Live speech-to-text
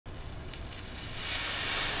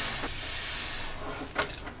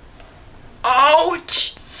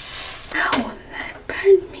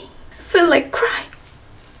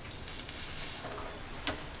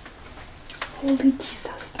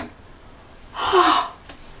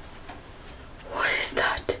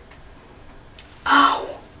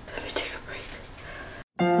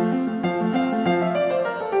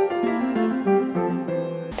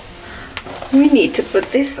need to put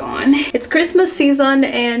this on. It's Christmas season,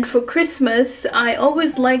 and for Christmas I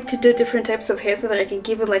always like to do different types of hair so that I can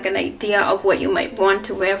give you like an idea of what you might want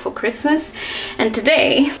to wear for Christmas. And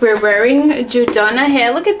today we're wearing Junoda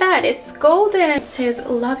hair. Look at that, it's golden. It says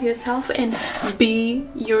love yourself and be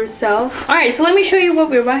yourself. All right, so let me show you what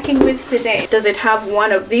we're rocking with today. Does it have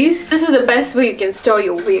one of these? This is the best way you can store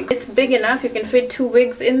your wig. It's big enough, you can fit 2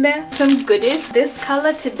 wigs in there. Some goodies. This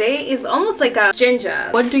color today is almost like a ginger.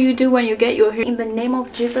 What do you do when you get your hair? In the name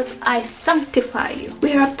of Jesus, I sanctify you.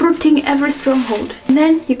 We are uprooting every stronghold, and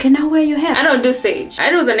then you can now wear your hair. I don't do sage,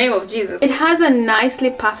 I do the name of Jesus. It has a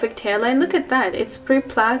nicely perfect hairline. Look at that, it's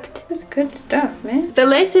pre-plucked. It's good stuff, man. The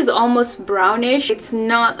lace is almost brownish. It's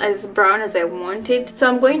not as brown as I wanted, so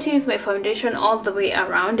I'm going to use my foundation all the way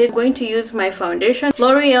around it. I'm going to use my foundation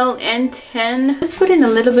L'Oreal N10. Just put in a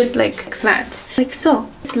little bit like that, like so.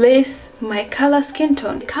 This lace my color skin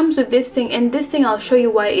tone. It comes with this thing, and this thing I'll show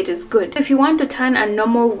you why it is good. If you want to turn a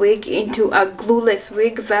normal wig into a glueless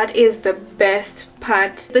wig, that is the best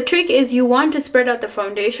part. The trick is you want to spread out the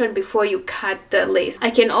foundation before you cut the lace.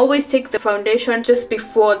 I can always take the foundation just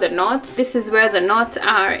before the knots. This is where the knots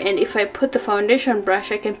are, and if I put the foundation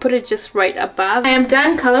brush I can put it just right above. I am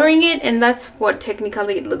done coloring it, and that's what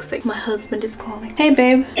technically it looks like. My husband is calling. Hey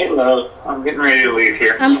babe. Hey love, I'm getting ready to leave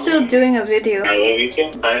here. I'm still doing a video. I love you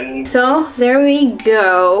too. Bye. So there we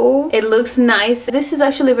go. It looks nice. This is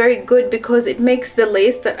actually very good because it makes the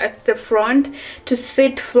lace that at the front to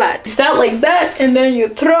sit flat. Start like that, and then you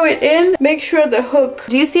throw it in. Make sure the hook,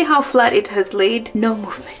 do you see how flat it has laid? No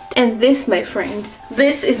movement. And this, my friends,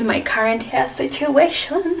 this is my current hair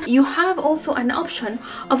situation. You have also an option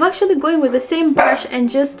of actually going with the same brush and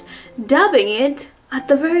just dabbing it at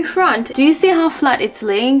the very front. Do you see how flat it's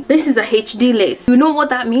laying? This is a HD lace. You know what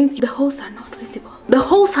that means? The holes are not visible. The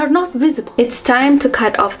holes are not visible. It's time to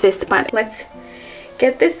cut off this part. Let's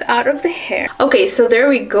get this out of the hair. Okay, so there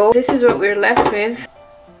we go. This is what we're left with,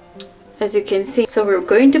 as you can see. So we're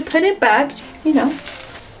going to put it back, you know.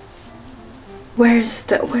 Where's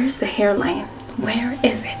the hairline? Where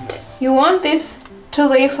is it? You want this to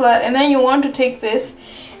lay flat, and then you want to take this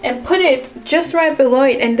and put it just right below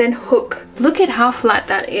it and then hook. Look at how flat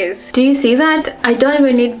that is. Do you see that? I don't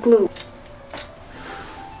even need glue.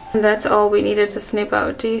 And that's all we needed to snip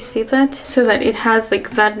out. Do you see that? So that it has like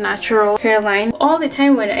that natural hairline. All the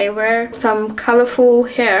time when I wear some colorful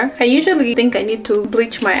hair, I usually think I need to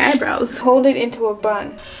bleach my eyebrows. Hold it into a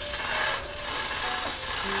bun.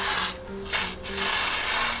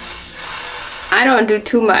 I don't do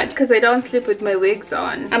too much because I don't sleep with my wigs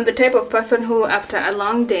on. I'm the type of person who after a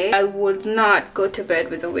long day I would not go to bed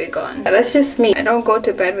with a wig on. That's just me. I don't go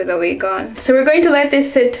to bed with a wig on. So we're going to let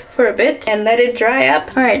this sit for a bit and let it dry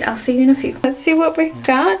up. Alright, I'll see you in a few. Let's see what we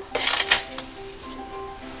got.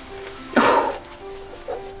 Oh.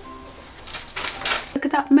 Look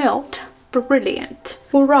at that melt. Brilliant.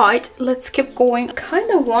 Alright, let's keep going. I kind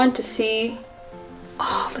of want to see.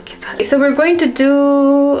 Oh, look at that. So we're going to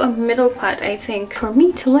do a middle part, I think. For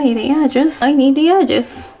me to lay the edges, I need the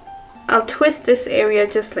edges. I'll twist this area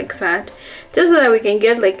just like that, just so that we can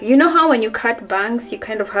get like, you know how when you cut bangs, you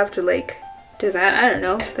kind of have to like do that. I don't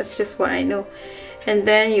know. That's just what I know. And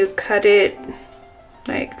then you cut it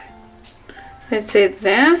like, let's say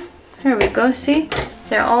there. There we go. See?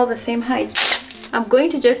 They're all the same height. I'm going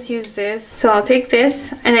to just use this. So I'll take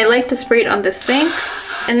this, and I like to spray it on the sink.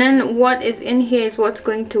 And then what is in here is what's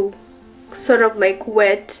going to sort of like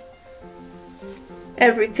wet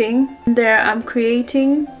everything. There I'm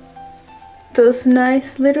creating those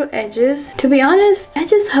nice little edges. To be honest,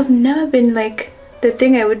 edges have never been like the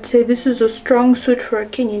thing I would say this is a strong suit for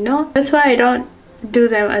Akinyi, no? That's why I don't do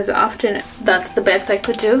them as often. That's the best I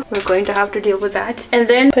could do. We're going to have to deal with that. And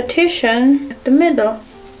then partition at the middle.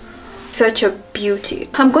 Such a beauty.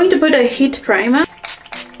 I'm going to put a heat primer.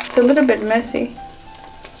 It's a little bit messy.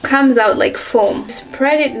 Comes out like foam.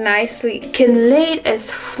 Spread it nicely. You can lay it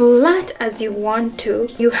as flat as you want to.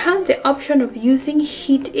 You have the option of using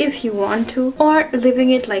heat if you want to, or leaving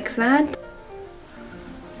it like that.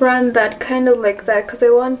 Run that kind of like that, because I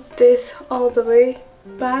want this all the way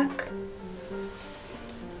back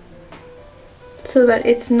so that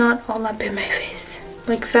it's not all up in my face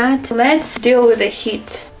like that. Let's deal with the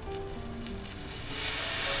heat.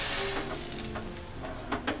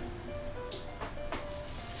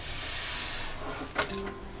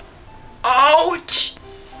 Ouch!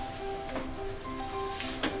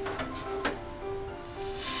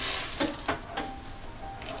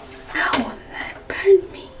 Ow, that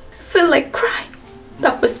burned me. I feel like crying.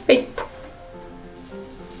 That was painful.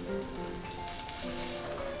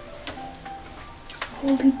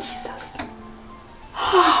 Holy Jesus.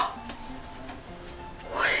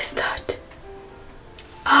 What is that?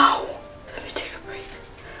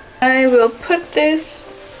 I will put this,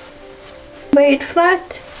 lay it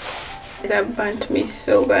flat. That burnt me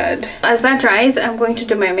so bad. As that dries, I'm going to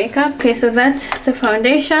do my makeup. Okay, so that's the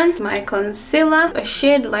foundation, my concealer, a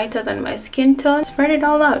shade lighter than my skin tone. Spread it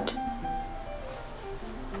all out.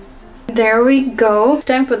 There we go. It's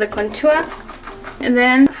time for the contour and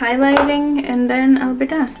then highlighting, and then I'll be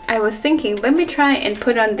done. I was thinking, let me try and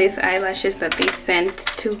put on these eyelashes that they sent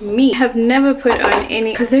to me. I have never put on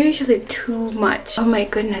any because they're usually too much. Oh my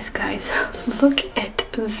goodness, guys, look at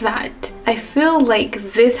that. I feel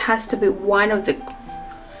like this has to be one of the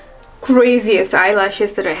craziest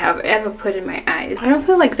eyelashes that I have ever put in my eyes. I don't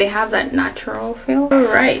feel like they have that natural feel. All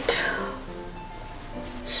right,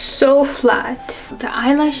 so flat. The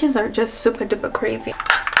eyelashes are just super duper crazy.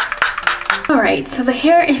 All right, so the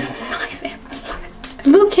hair is nice and flat.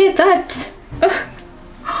 Look at that.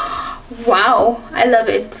 Wow, I love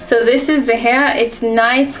it. So this is the hair. It's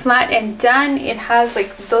nice, flat, and done. It has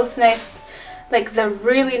like those nice, like the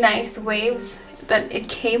really nice waves that it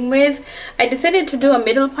came with. I decided to do a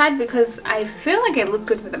middle part because I feel like I look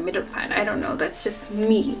good with a middle part. I don't know, that's just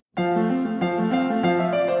me.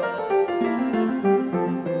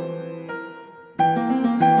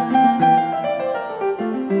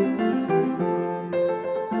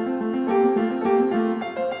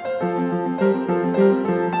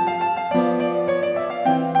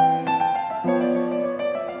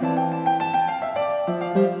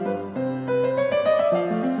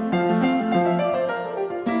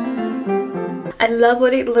 I love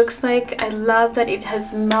what it looks like. I love that it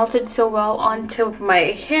has melted so well onto my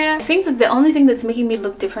hair. I think that the only thing that's making me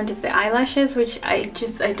look different is the eyelashes, which I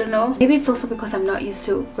don't know. Maybe it's also because I'm not used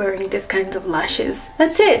to wearing this kind of lashes.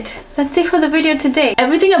 That's it. That's it for the video today.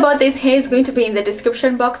 Everything about this hair is going to be in the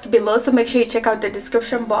description box below, so make sure you check out the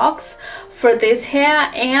description box for this hair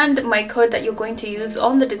and my code that you're going to use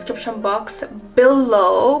on the description box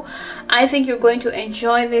below. I think you're going to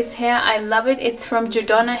enjoy this hair. I love it. It's from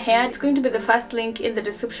Junoda hair. It's going to be the first link in the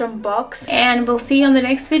description box, and we'll see you on the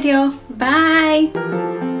next video.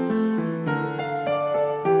 Bye.